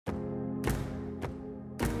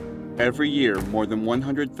Every year, more than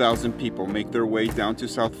 100,000 people make their way down to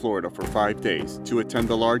South Florida for 5 days to attend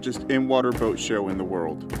the largest in-water boat show in the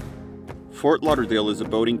world. Fort Lauderdale is the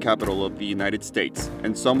boating capital of the United States,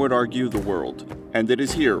 and some would argue the world. And it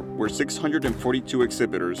is here where 642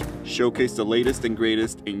 exhibitors showcase the latest and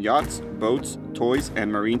greatest in yachts, boats, toys,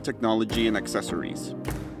 and marine technology and accessories.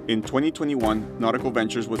 In 2021, Nautical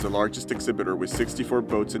Ventures was the largest exhibitor with 64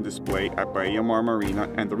 boats in display at Bahia Mar Marina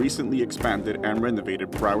and the recently expanded and renovated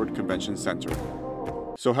Broward Convention Center.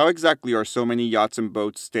 So how exactly are so many yachts and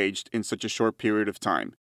boats staged in such a short period of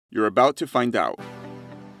time? You're about to find out.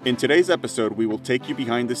 In today's episode, we will take you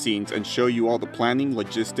behind the scenes and show you all the planning,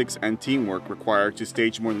 logistics, and teamwork required to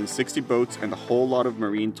stage more than 60 boats and a whole lot of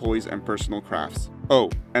marine toys and personal crafts. Oh,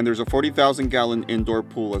 and there's a 40,000-gallon indoor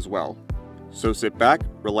pool as well. So sit back,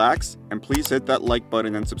 relax, and please hit that like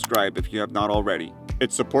button and subscribe if you have not already.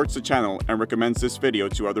 It supports the channel and recommends this video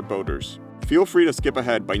to other boaters. Feel free to skip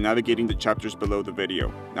ahead by navigating the chapters below the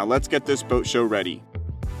video. Now let's get this boat show ready.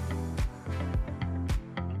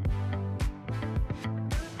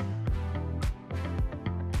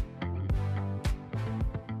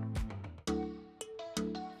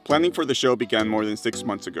 Planning for the show began more than 6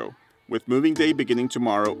 months ago. With moving day beginning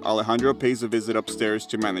tomorrow, Alejandro pays a visit upstairs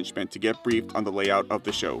to management to get briefed on the layout of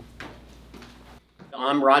the show.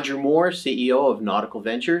 I'm Roger Moore, CEO of Nautical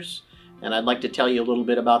Ventures, and I'd like to tell you a little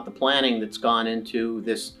bit about the planning that's gone into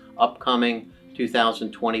this upcoming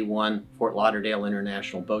 2021 Fort Lauderdale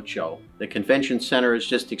International Boat Show. The convention center has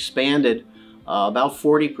just expanded about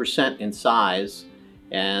 40% in size,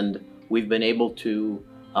 and we've been able to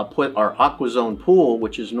put our AquaZone pool,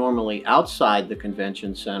 which is normally outside the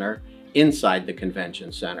convention center, inside the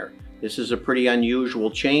convention center. This is a pretty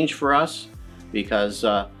unusual change for us because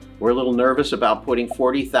we're a little nervous about putting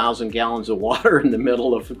 40,000 gallons of water in the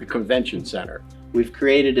middle of the convention center. We've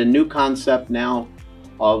created a new concept now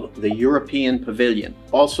of the European Pavilion.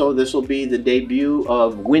 Also, this will be the debut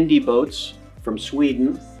of windy boats from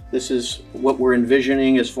Sweden. This is what we're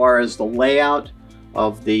envisioning as far as the layout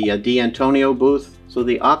of the D'Antonio booth. So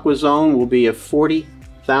the AquaZone will be a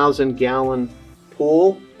 40,000 gallon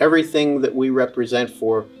pool. Everything that we represent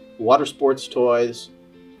for water sports toys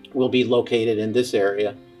will be located in this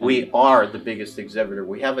area. We are the biggest exhibitor.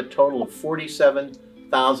 We have a total of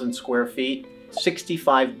 47,000 square feet,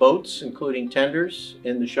 65 boats, including tenders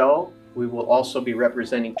in the show. We will also be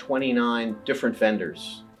representing 29 different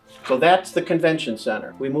vendors. So that's the convention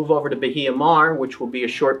center. We move over to Bahia Mar, which will be a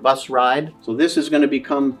short bus ride. So this is going to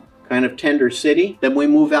become kind of Tender City. Then we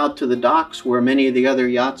move out to the docks where many of the other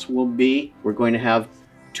yachts will be. We're going to have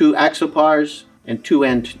 2 Axopars and 2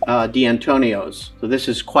 D'Antonios. So this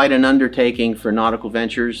is quite an undertaking for Nautical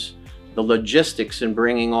Ventures. The logistics in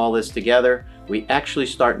bringing all this together, we actually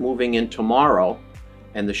start moving in tomorrow,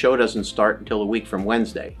 and the show doesn't start until a week from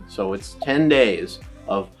Wednesday. So it's 10 days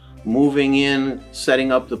of moving in,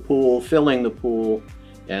 setting up the pool, filling the pool,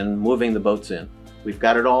 and moving the boats in. We've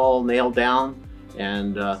got it all nailed down,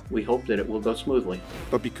 and we hope that it will go smoothly.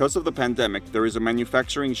 But because of the pandemic, there is a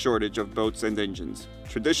manufacturing shortage of boats and engines.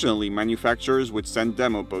 Traditionally, manufacturers would send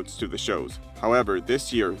demo boats to the shows. However,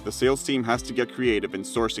 this year, the sales team has to get creative in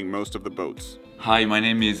sourcing most of the boats. Hi, my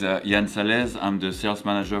name is Jan Salez. I'm the sales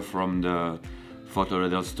manager from the Fort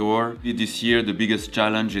Lauderdale store. This year, the biggest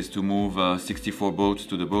challenge is to move 64 boats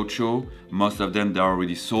to the boat show. Most of them, they're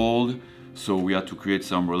already sold. So we had to create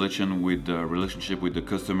some relationship with the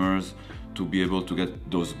customers to be able to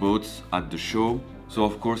get those boats at the show. So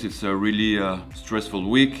of course it's a really stressful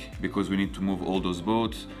week because we need to move all those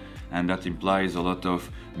boats, and that implies a lot of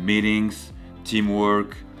meetings,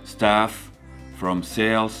 teamwork, staff, from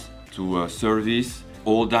sales to service.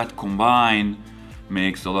 All that combined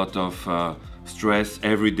makes a lot of stress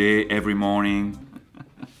every day, every morning.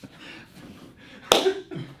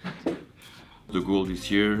 The goal this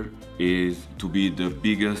year is to be the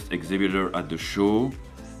biggest exhibitor at the show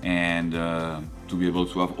and to be able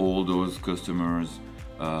to have all those customers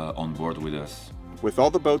on board with us. With all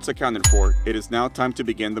the boats accounted for, it is now time to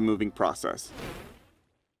begin the moving process.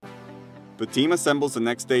 The team assembles the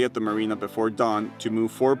next day at the marina before dawn to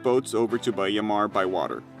move 4 boats over to Bahia Mar by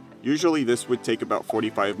water. Usually this would take about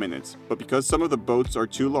 45 minutes, but because some of the boats are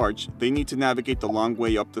too large, they need to navigate the long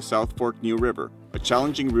way up the South Fork New River, a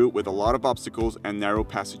challenging route with a lot of obstacles and narrow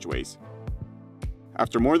passageways.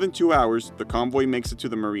 After more than 2 hours, the convoy makes it to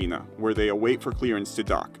the marina, where they await for clearance to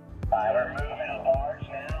dock. We're moving a barge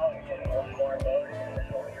now. We're getting one more boat in. This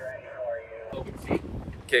will be ready for you.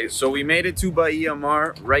 Okay, so we made it to Bahia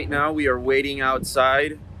Mar. Right now we are waiting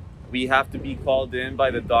outside. We have to be called in by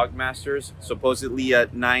the dock masters, supposedly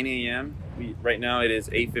at 9 a.m. Right now it is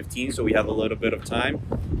 8:15, so we have a little bit of time.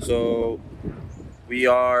 So We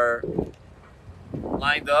are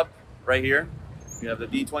lined up right here. We have the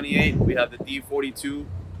D28, we have the D42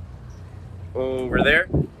 over there,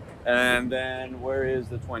 and then where is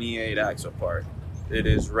the 28 axle part? It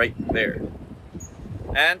is right there.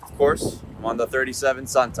 And of course, I'm on the 37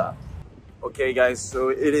 Suntop. Okay guys, so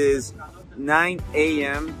it is 9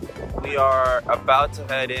 a.m. We are about to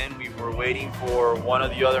head in. We were waiting for one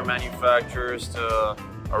of the other manufacturers to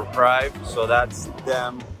arrive, so that's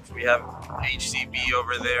them. We have HCB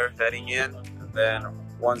over there heading in, and then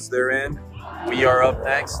once they're in, we are up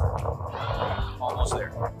next. Almost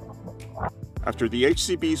there. After the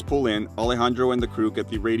HCBs pull in, Alejandro and the crew get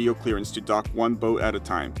the radio clearance to dock one boat at a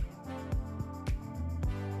time.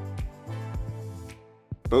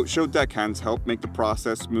 Boat show deckhands help make the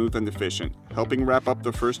process smooth and efficient, helping wrap up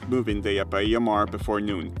the first move-in day at Bahia Mar before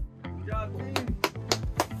noon.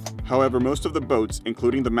 However, most of the boats,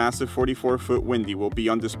 including the massive 44-foot Windy, will be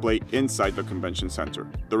on display inside the convention center.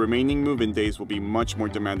 The remaining move-in days will be much more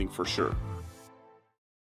demanding for sure.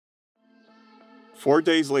 4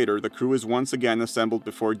 days later, the crew is once again assembled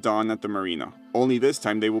before dawn at the marina. Only this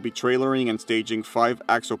time they will be trailering and staging 5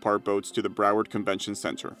 Axopar boats to the Broward Convention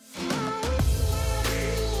Center.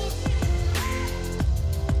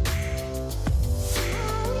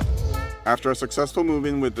 After a successful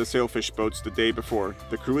move-in with the sailfish boats the day before,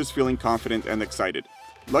 the crew is feeling confident and excited.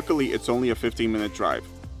 Luckily, it's only a 15-minute drive.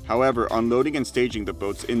 However, unloading and staging the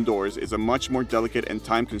boats indoors is a much more delicate and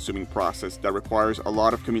time-consuming process that requires a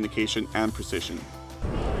lot of communication and precision.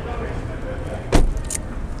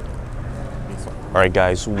 Alright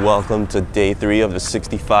guys, welcome to day 3 of the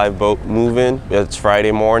 65 boat move-in. It's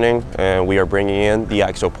Friday morning and we are bringing in the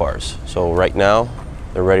Axopars. So right now,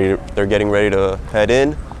 they're getting ready to head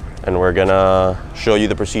in, and we're gonna show you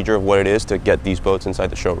the procedure of what it is to get these boats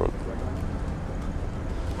inside the showroom.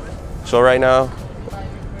 So right now,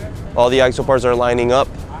 all the Axopars are lining up.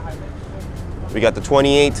 We got the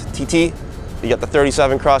 28 TT, we got the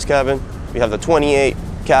 37 cross cabin, we have the 28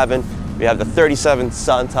 cabin, we have the 37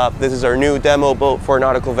 Suntop. This is our new demo boat for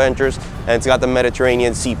Nautical Ventures, and it's got the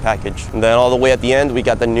Mediterranean Sea package. And then all the way at the end, we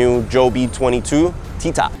got the new Joby 22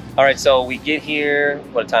 T-Top. All right, so we get here,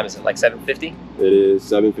 what time is it, like 7:50? It is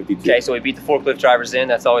 7:52. Okay, so we beat the forklift drivers in.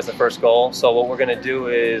 That's always the first goal. So what we're gonna do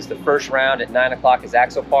is the first round at 9 o'clock is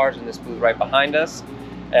Axopars in this booth right behind us.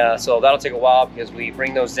 So that'll take a while because we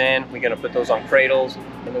bring those in, we're gonna put those on cradles,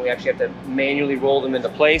 and then we actually have to manually roll them into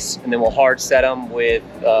place, and then we'll hard set them with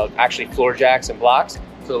actually floor jacks and blocks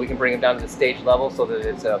so that we can bring them down to the stage level so that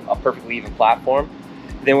it's a perfectly even platform.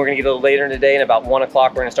 Then we're gonna get a little later in the day, and about 1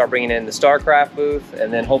 o'clock, we're gonna start bringing in the Starcraft booth,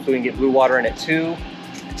 and then hopefully we can get Blue Water in at 2.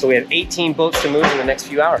 So we have 18 boats to move in the next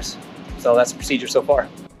few hours. So that's the procedure so far.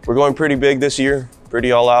 We're going pretty big this year,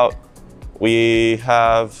 pretty all out. We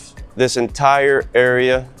have this entire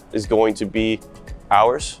area is going to be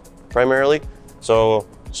ours primarily. So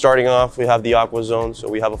starting off, we have the Aqua Zone. So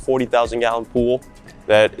we have a 40,000 gallon pool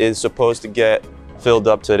that is supposed to get filled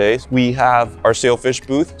up today. We have our sailfish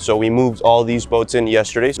booth. So we moved all these boats in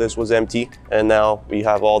yesterday. This was empty, and now we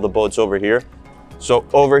have all the boats over here. So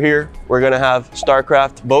over here, we're gonna have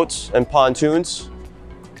Starcraft boats and pontoons.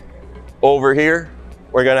 Over here,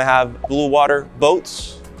 we're gonna have Blue Water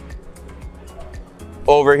boats.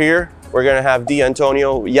 Over here, we're gonna have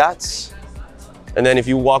D'Antonio yachts. And then if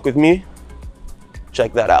you walk with me,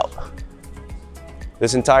 check that out.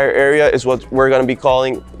 This entire area is what we're gonna be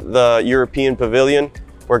calling the European Pavilion.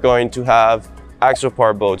 We're going to have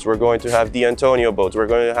Axopar boats, we're going to have D'Antonio boats, we're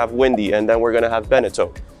going to have Windy, and then we're gonna have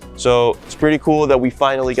Beneteau. So it's pretty cool that we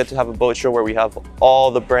finally get to have a boat show where we have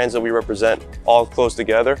all the brands that we represent all close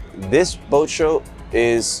together. This boat show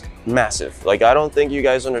is massive. Like, I don't think you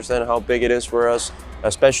guys understand how big it is for us,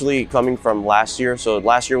 especially coming from last year. So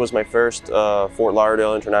last year was my first Fort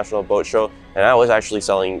Lauderdale International Boat Show, and I was actually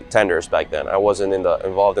selling tenders back then. I wasn't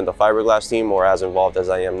involved in the fiberglass team or as involved as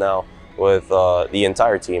I am now with the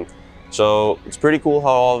entire team. So it's pretty cool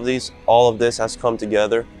how all of this has come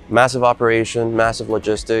together. Massive operation, massive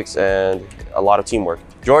logistics, and a lot of teamwork.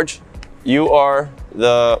 George, you are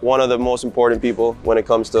one of the most important people when it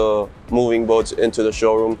comes to moving boats into the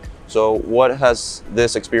showroom. So what has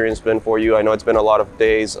this experience been for you? I know it's been a lot of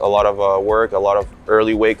days, a lot of work, a lot of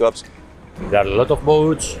early wake-ups. There are a lot of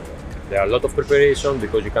boats, there are a lot of preparation,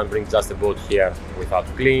 because you can bring just a boat here without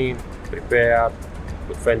clean, prepared,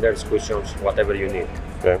 with fenders, cushions, whatever you need.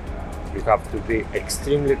 Okay. You have to be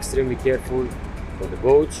extremely careful for the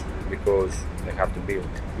boats, because they have to be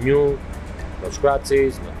new, no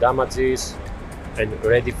scratches, no damages, and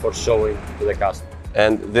ready for showing to the customer.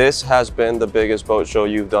 And this has been the biggest boat show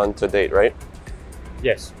you've done to date, right?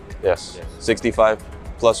 Yes. Yes. 65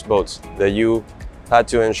 plus boats that you had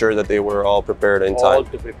to ensure that they were all prepared in All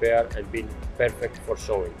time. to prepare and be perfect for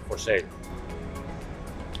showing, for sale.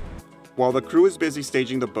 While the crew is busy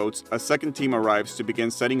staging the boats, a second team arrives to begin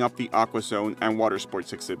setting up the Aqua Zone and water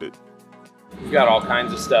sports exhibit. We've got all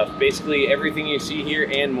kinds of stuff. Basically everything you see here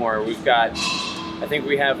and more. We've got, I think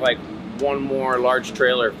we have like one more large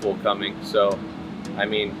trailer full coming. So, I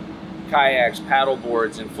mean, kayaks, paddle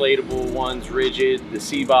boards, inflatable ones, rigid, the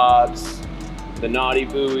sea bobs, the naughty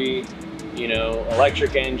buoy, you know,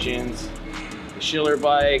 electric engines, the Schiller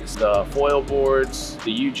bikes, the foil boards,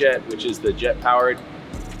 the U-Jet, which is the jet-powered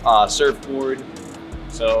surfboard.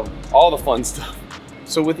 So all the fun stuff.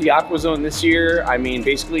 So with the Aqua Zone this year, I mean,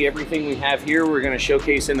 basically everything we have here, we're gonna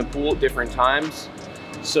showcase in the pool at different times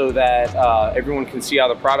so that everyone can see how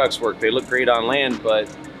the products work. They look great on land, but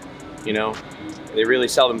you know, they really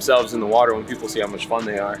sell themselves in the water when people see how much fun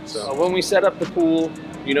they are. So when we set up the pool,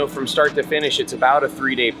 you know, from start to finish, it's about a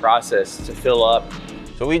 3-day process to fill up.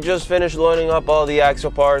 So we just finished loading up all the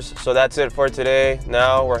Axopars, so that's it for today.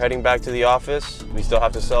 Now we're heading back to the office. We still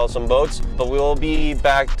have to sell some boats, but we will be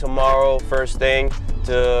back tomorrow first thing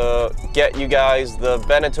to get you guys the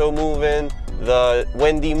Beneteau moving, the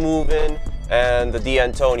Wendy moving, and the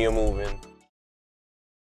D'Antonio moving.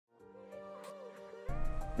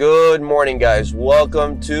 Good morning, guys.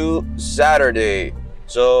 Welcome to Saturday.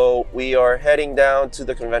 So we are heading down to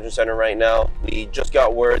the convention center right now. We just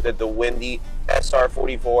got word that the Wendy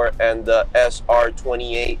SR44 and the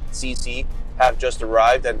SR28cc have just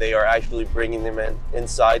arrived, and they are actually bringing them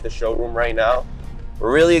inside the showroom right now.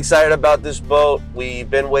 We're really excited about this boat. We've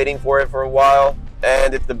been waiting for it for a while,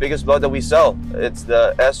 and it's the biggest boat that we sell. It's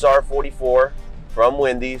the SR44 from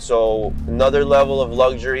Wendy, so another level of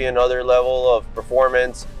luxury, another level of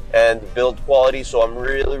performance and build quality. So I'm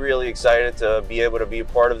really excited to be able to be a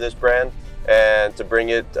part of this brand and to bring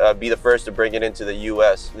it, be the first to bring it into the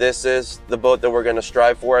US. This is the boat that we're gonna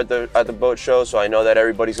strive for at the boat show. So I know that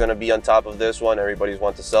everybody's gonna be on top of this one. Everybody's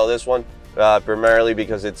want to sell this one, primarily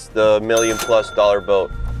because it's the $1 million+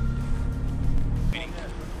 boat.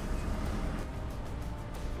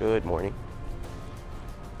 Good morning.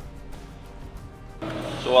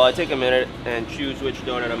 So while I take a minute and choose which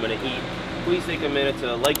donut I'm gonna eat, please take a minute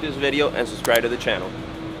to like this video and subscribe to the channel.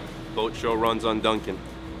 Boat show runs on Duncan.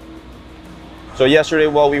 So yesterday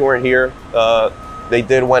while we weren't here,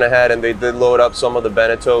 they went ahead and they did load up some of the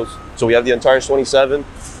Beneteaus. So we have the Antares 27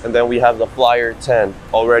 and then we have the Flyer 10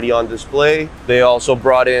 already on display. They also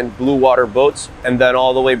brought in blue water boats, and then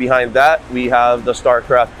all the way behind that we have the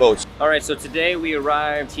Starcraft boats. All right, so today we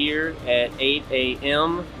arrived here at 8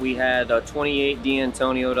 a.m. We had a 28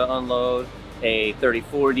 D'Antonio to unload, a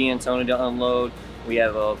 34 D'Antonio to unload. We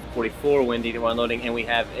have a 44 Wendy that we're unloading, and we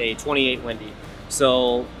have a 28 Wendy.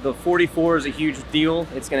 So the 44 is a huge deal.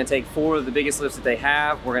 It's gonna take 4 of the biggest lifts that they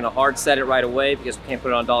have. We're gonna hard set it right away because we can't put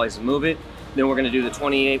it on dollies and move it. Then we're gonna do the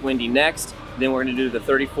 28 Wendy next. Then we're gonna do the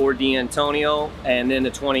 34 D'Antonio and then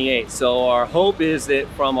the 28. So our hope is that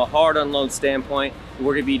from a hard unload standpoint,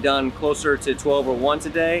 we're gonna be done closer to 12 or 1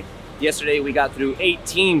 today. Yesterday we got through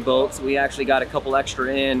 18 boats. We actually got a couple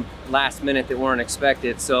extra in last minute that weren't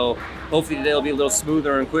expected. So hopefully today will be a little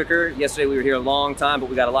smoother and quicker. Yesterday we were here a long time, but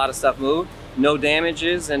we got a lot of stuff moved. No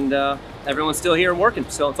damages, and everyone's still here and working,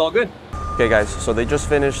 so it's all good. Okay guys, so they just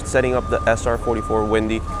finished setting up the SR44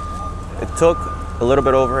 Wendy. It took a little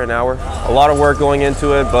bit over an hour. A lot of work going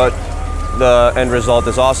into it, but the end result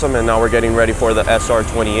is awesome, and now we're getting ready for the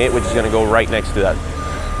SR28, which is gonna go right next to that.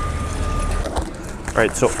 All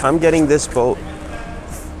right, so I'm getting this boat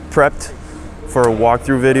prepped for a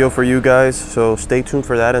walkthrough video for you guys, so stay tuned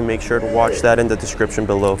for that and make sure to watch that in the description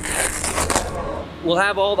below. We'll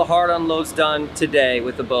have all the hard unloads done today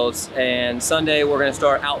with the boats, and Sunday we're gonna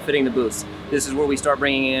start outfitting the booths. This is where we start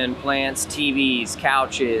bringing in plants, TVs,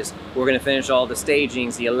 couches. We're gonna finish all the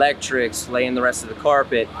stagings, the electrics, laying the rest of the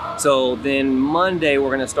carpet. So then Monday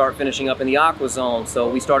we're gonna start finishing up in the Aqua Zone. So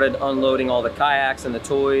we started unloading all the kayaks and the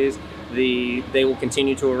toys. They will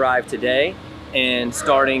continue to arrive today, and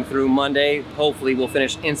starting through Monday, hopefully we'll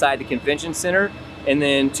finish inside the convention center. And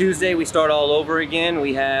then Tuesday we start all over again.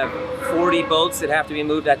 We have 40 boats that have to be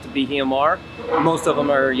moved at the BMR. Most of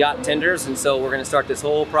them are yacht tenders, and so we're gonna start this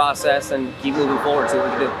whole process and keep moving forward, see what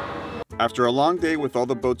we can do. After a long day with all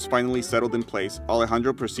the boats finally settled in place,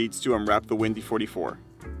 Alejandro proceeds to unwrap the Wendy 44.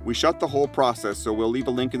 We shot the whole process, so we'll leave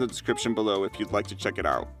a link in the description below if you'd like to check it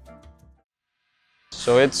out.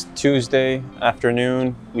 So it's Tuesday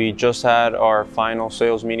afternoon. We just had our final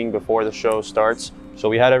sales meeting before the show starts. So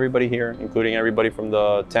we had everybody here, including everybody from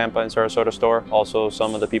the Tampa and Sarasota store, also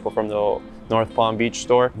some of the people from the North Palm Beach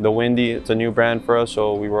store. The Wendy, it's a new brand for us,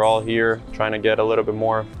 so we were all here trying to get a little bit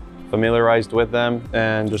more familiarized with them,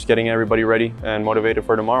 and just getting everybody ready and motivated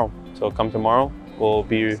for tomorrow. So come tomorrow, we'll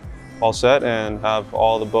be all set and have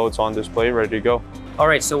all the boats on display ready to go. All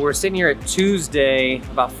right, so we're sitting here at Tuesday,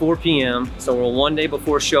 about 4 p.m. So we're one day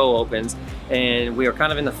before show opens, and we are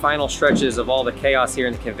kind of in the final stretches of all the chaos here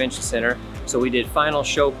in the convention center. So we did final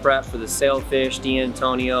show prep for the Sailfish,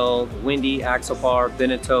 D'Antonio, Windy, Axopar,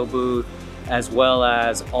 Beneteau booth, as well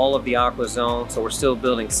as all of the Aqua Zone. So we're still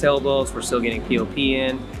building sailboats, we're still getting POP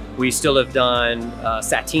in. We still have done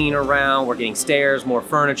sateen around, we're getting stairs, more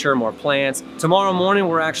furniture, more plants. Tomorrow morning,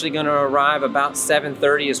 we're actually gonna arrive about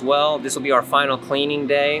 7:30 as well. This will be our final cleaning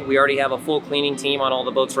day. We already have a full cleaning team on all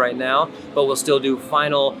the boats right now, but we'll still do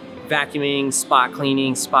final vacuuming, spot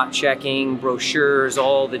cleaning, spot checking, brochures,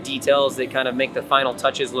 all the details that kind of make the final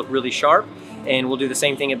touches look really sharp. And we'll do the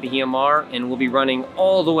same thing at BMR, and we'll be running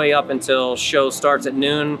all the way up until show starts at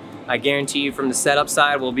noon. I guarantee you from the setup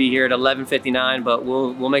side, we'll be here at 11:59, but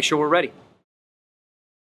we'll make sure we're ready.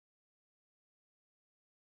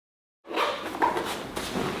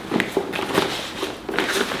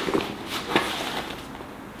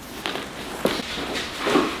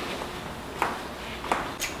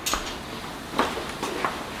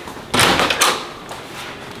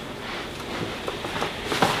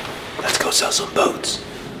 Let's go sell some boats.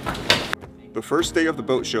 The first day of the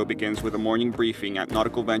boat show begins with a morning briefing at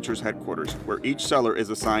Nautical Ventures headquarters, where each seller is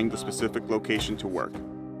assigned the specific location to work.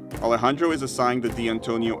 Alejandro is assigned the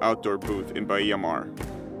D'Antonio outdoor booth in Bahia Mar.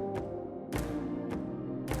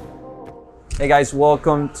 Hey guys,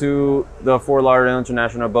 welcome to the Fort Lauderdale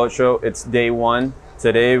International Boat Show. It's day one.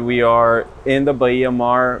 Today we are in the Bahia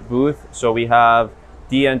Mar booth. So we have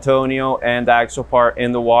D'Antonio and Axopar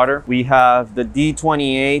in the water. We have the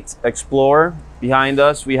D28 Explorer. Behind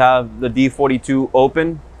us, we have the D42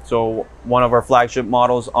 Open, so one of our flagship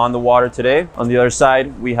models on the water today. On the other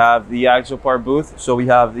side, we have the Axopar booth. So we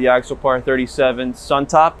have the Axopar 37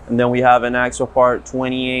 Suntop, and then we have an Axopar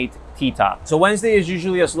 28 T-Top. So Wednesday is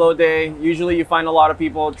usually a slow day. Usually you find a lot of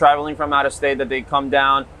people traveling from out of state that they come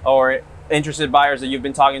down, or interested buyers that you've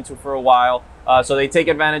been talking to for a while. So they take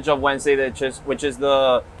advantage of Wednesday, which is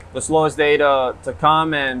the slowest day to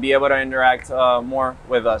come and be able to interact more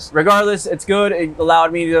with us. Regardless, it's good. It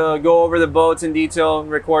allowed me to go over the boats in detail,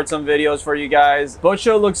 record some videos for you guys. Boat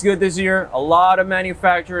show looks good this year. A lot of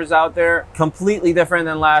manufacturers out there, completely different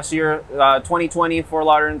than last year. 2020 Fort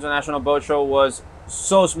Lauderdale International Boat Show was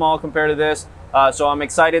so small compared to this. So I'm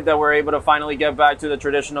excited that we're able to finally get back to the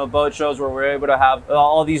traditional boat shows where we're able to have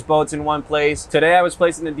all these boats in one place. Today I was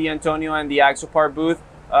placing the D'Antonio and the Axopar booth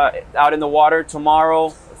out in the water. Tomorrow,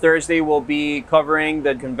 Thursday, we'll be covering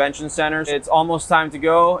the convention centers. It's almost time to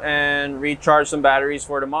go and recharge some batteries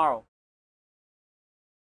for tomorrow.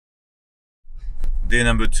 Day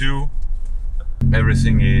number 2,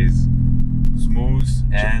 everything is smooth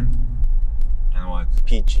and what?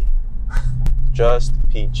 Peachy. Just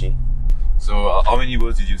peachy. So how many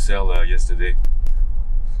boats did you sell yesterday?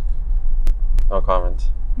 No comment.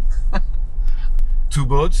 2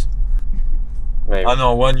 boats? Maybe. Oh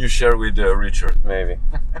no, one you share with Richard. Maybe.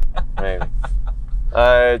 Maybe.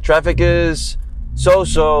 Traffic is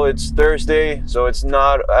so-so. It's Thursday, so it's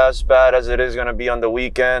not as bad as it is going to be on the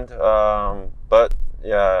weekend. But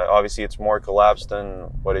yeah, obviously it's more collapsed than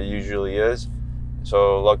what it usually is.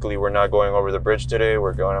 So luckily we're not going over the bridge today.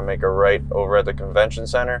 We're going to make a right over at the convention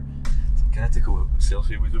center. Can I take a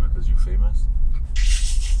selfie with you because you're famous?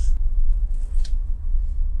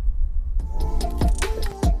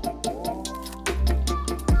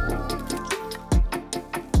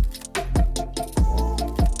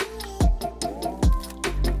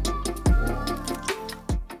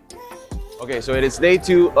 Okay, so it is day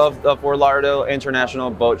 2 of the Fort Lauderdale International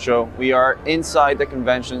Boat Show. We are inside the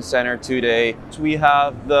convention center today. We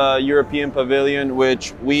have the European Pavilion,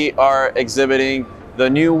 which we are exhibiting the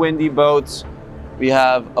new Windy boats. We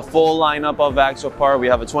have a full lineup of Axopar. We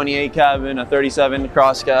have a 28 cabin, a 37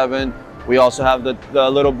 cross cabin. We also have the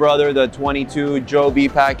little brother, the 22 Joby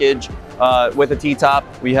package with a T-top.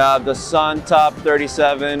 We have the Suntop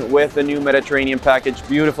 37 with the new Mediterranean package.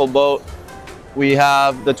 Beautiful boat. We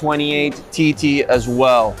have the 28 TT as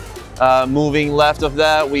well. Moving left of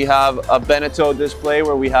that, we have a Beneteau display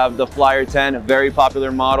where we have the Flyer 10, a very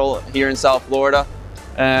popular model here in South Florida.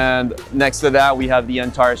 And next to that, we have the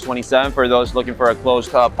Antares 27 for those looking for a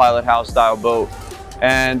closed pilot house style boat.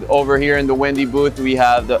 And over here in the Windy booth, we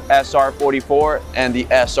have the SR44 and the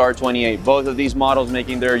SR28. Both of these models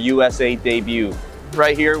making their USA debut.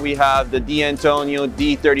 Right here, we have the D'Antonio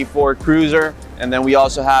D34 Cruiser, and then we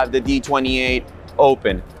also have the D28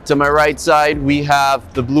 Open. To my right side, we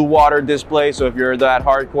have the Blue Water display. So if you're that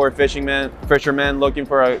hardcore fisherman looking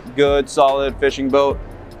for a good, solid fishing boat,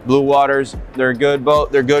 Blue Waters. They're a good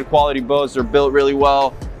boat. They're good quality boats. They're built really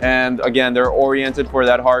well. And again, they're oriented for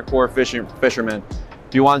that hardcore fisherman.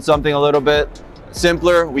 If you want something a little bit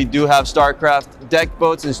simpler, we do have Starcraft deck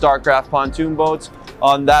boats and Starcraft pontoon boats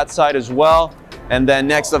on that side as well. And then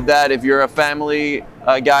next of that, if you're a family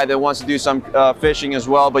guy that wants to do some fishing as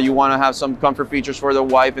well, but you want to have some comfort features for the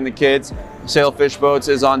wife and the kids, Sailfish Boats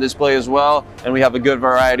is on display as well. And we have a good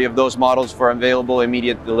variety of those models for available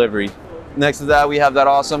immediate delivery. Next to that, we have that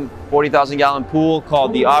awesome 40,000 gallon pool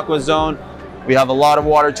called the Aqua Zone. We have a lot of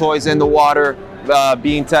water toys in the water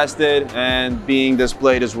being tested and being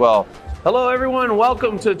displayed as well. Hello everyone,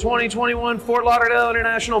 welcome to 2021 Fort Lauderdale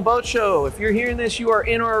International Boat Show. If you're hearing this, you are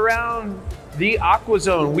in or around the Aqua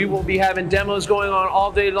Zone. We will be having demos going on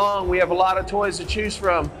all day long. We have a lot of toys to choose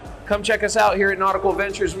from. Come check us out here at Nautical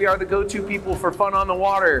Ventures. We are the go-to people for fun on the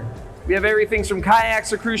water. We have everything from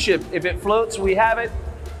kayaks to cruise ship. If it floats, we have it.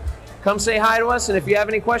 Come say hi to us, and if you have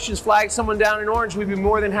any questions, flag someone down in orange. We'd be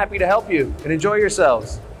more than happy to help you, and enjoy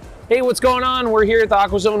yourselves. Hey, what's going on? We're here at the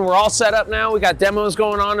Aqua Zone. We're all set up now. We got demos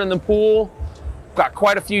going on in the pool. Got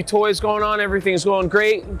quite a few toys going on. Everything's going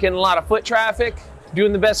great. Getting a lot of foot traffic.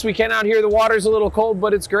 Doing the best we can out here. The water's a little cold,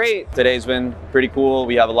 but it's great. Today's been pretty cool.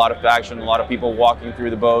 We have a lot of action, a lot of people walking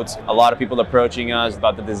through the boats, a lot of people approaching us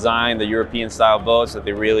about the design, the European style boats, that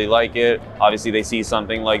they really like it. Obviously they see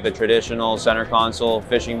something like the traditional center console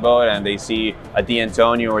fishing boat and they see a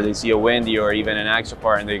D'Antonio or they see a Windy or even an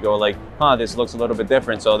Axopar and they go like, huh, this looks a little bit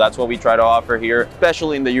different. So that's what we try to offer here,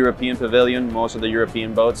 especially in the European pavilion. Most of the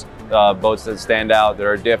European boats, boats that stand out, that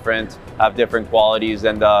are different, have different qualities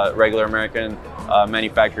than the regular American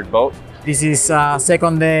manufactured boat. This is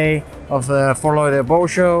second day of the Fort Lauderdale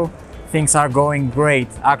Boat Show. Things are going great.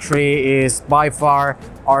 Actually, is by far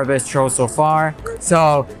our best show so far.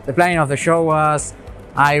 So the planning of the show was,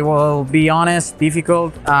 I will be honest,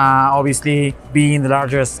 difficult. Obviously, being the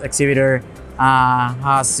largest exhibitor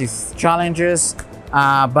has its challenges,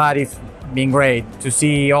 but it's been great to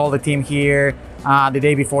see all the team here the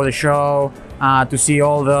day before the show, to see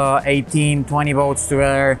all the 18, 20 boats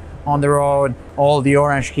together on the road, all the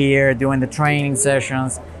orange here doing the training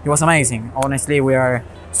sessions. It was amazing. Honestly, we are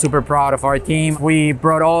super proud of our team. We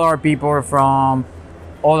brought all our people from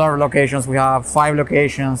all our locations. We have 5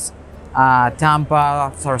 locations: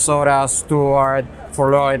 Tampa, Sarasota, Stuart,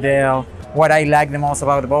 Fort Lauderdale. What I like the most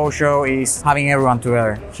about the boat show is having everyone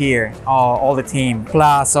together here, all the team,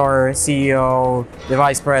 plus our CEO, the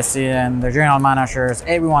vice president, the general managers,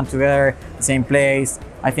 everyone together, the same place.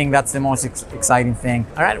 I think that's the most exciting thing.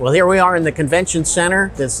 All right, well, here we are in the convention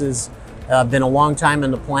center. This has been a long time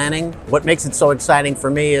in the planning. What makes it so exciting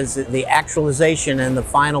for me is that the actualization and the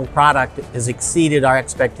final product has exceeded our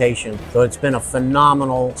expectation. So it's been a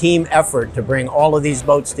phenomenal team effort to bring all of these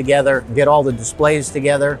boats together, get all the displays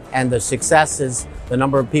together, and the success is the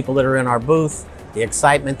number of people that are in our booth, the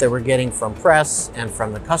excitement that we're getting from press and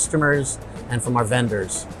from the customers and from our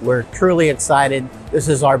vendors. We're truly excited. This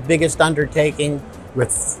is our biggest undertaking, with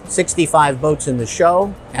 65 boats in the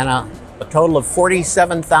show and a total of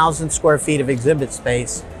 47,000 square feet of exhibit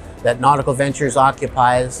space that Nautical Ventures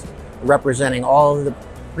occupies, representing all of the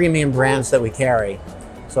premium brands that we carry.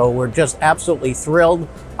 So we're just absolutely thrilled.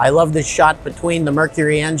 I love this shot between the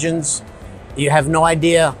Mercury engines. You have no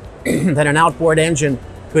idea that an outboard engine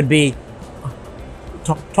could be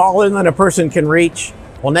taller than a person can reach.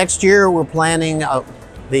 Well, next year we're planning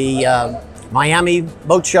the Miami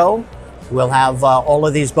Boat Show. We'll have all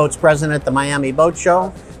of these boats present at the Miami Boat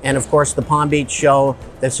Show, and of course the Palm Beach show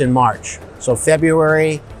that's in March. So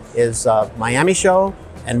February is Miami show,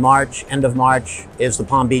 and March, end of March, is the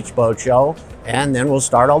Palm Beach Boat Show, and then we'll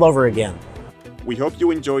start all over again. We hope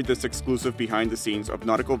you enjoyed this exclusive behind the scenes of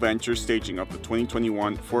Nautical Ventures staging of the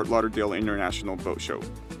 2021 Fort Lauderdale International Boat Show.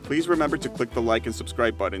 Please remember to click the like and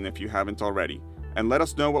subscribe button if you haven't already, and let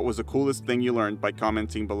us know what was the coolest thing you learned by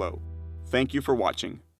commenting below. Thank you for watching.